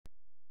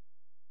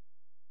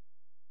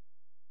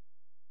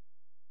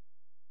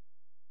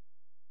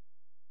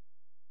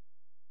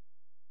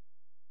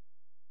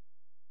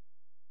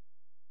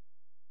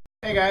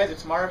Hey guys,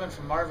 it's Marvin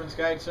from Marvin's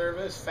Guide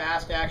Service,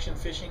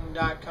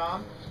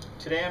 fastactionfishing.com.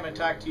 Today I'm going to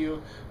talk to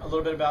you a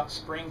little bit about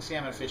spring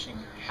salmon fishing,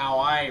 how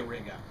I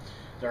rig up.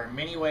 There are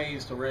many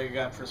ways to rig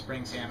up for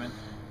spring salmon,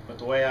 but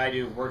the way I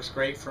do works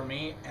great for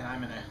me, and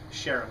I'm going to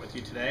share it with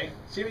you today.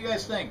 See what you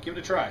guys think. Give it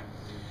a try.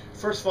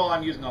 First of all,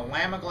 I'm using a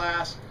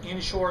Lamaglass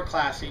Inshore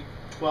Classic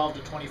 12 to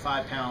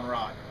 25 pound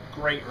rod.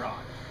 Great rod.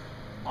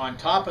 On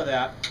top of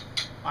that,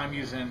 I'm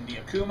using the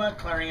Akuma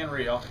Clarion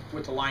reel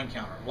with the line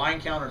counter. Line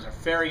counters are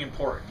very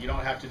important. You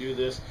don't have to do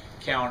this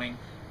counting.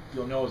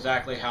 You'll know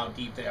exactly how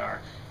deep they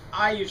are.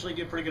 I usually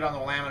do pretty good on the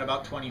lam at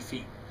about 20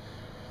 feet.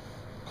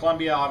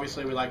 Columbia,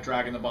 obviously, we like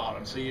dragging the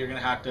bottom, so you're going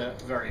to have to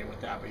vary with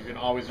that, but you can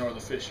always know where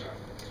the fish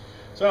are.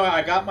 So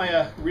I got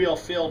my reel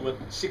filled with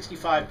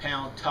 65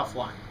 pound tough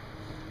line.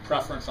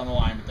 Preference on the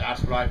line, but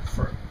that's what I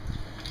prefer.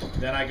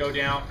 Then I go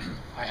down,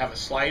 I have a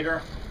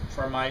slider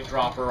for my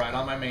dropper right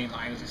on my main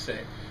line, as you say.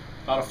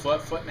 About a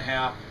foot, foot and a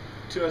half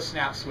to a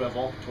snap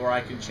swivel to where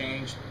I can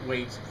change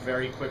weights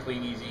very quickly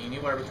and easy.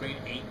 Anywhere between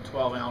 8 and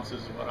 12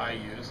 ounces is what I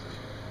use.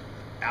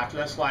 After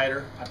that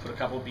slider, I put a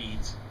couple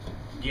beads.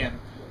 Again,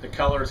 the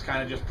color is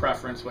kind of just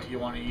preference, what you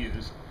want to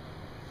use.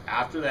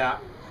 After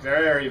that,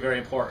 very, very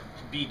important,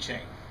 bead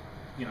chain.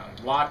 You know,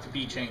 lots of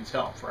bead chains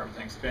help for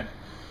everything spinning.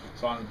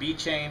 So on the bead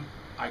chain,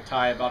 I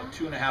tie about a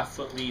 2.5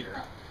 foot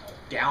leader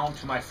down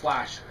to my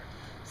flasher.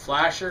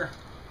 Flasher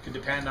could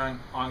depend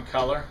on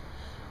color.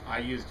 I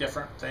use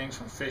different things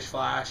from fish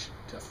flash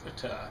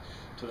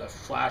to the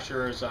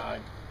flasher's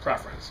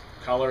preference.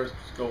 Colors,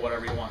 go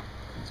whatever you want.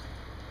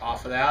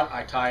 Off of that,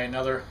 I tie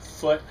another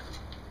foot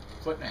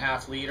and a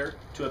half leader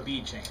to a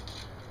bead chain.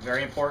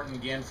 Very important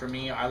again for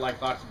me. I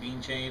like lots of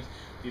bead chains.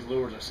 These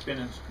lures are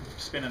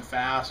spinning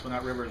fast when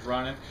that river is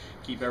running.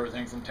 Keep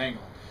everything from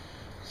tangling.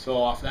 So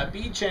off that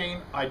bead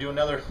chain, I do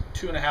another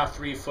 2.5,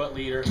 3 foot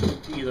leader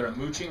to either a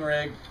mooching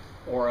rig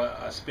or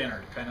a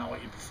spinner, depending on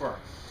what you prefer.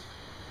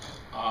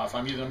 If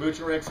I'm using a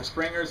mooching rig for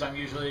springers, I'm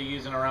usually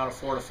using around a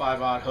 4 to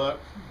 5 odd hook.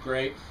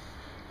 Great.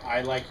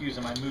 I like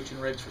using my mooching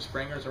rigs for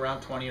springers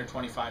around 20 or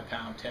 25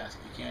 pound test.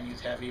 You can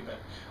use heavy, but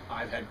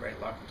I've had great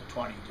luck with the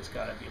 20. You just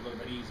got to be a little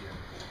bit easier.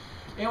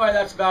 Anyway,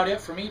 that's about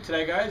it for me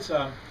today, guys.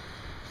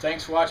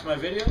 Thanks for watching my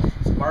video.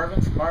 It's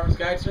Marvin from Marvin's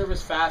Guide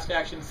Service,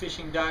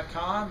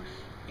 fastactionfishing.com.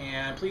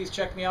 And please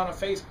check me out on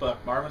Facebook,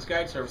 Marvin's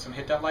Guide Service, and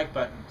hit that like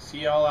button. See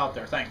you all out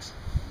there. Thanks.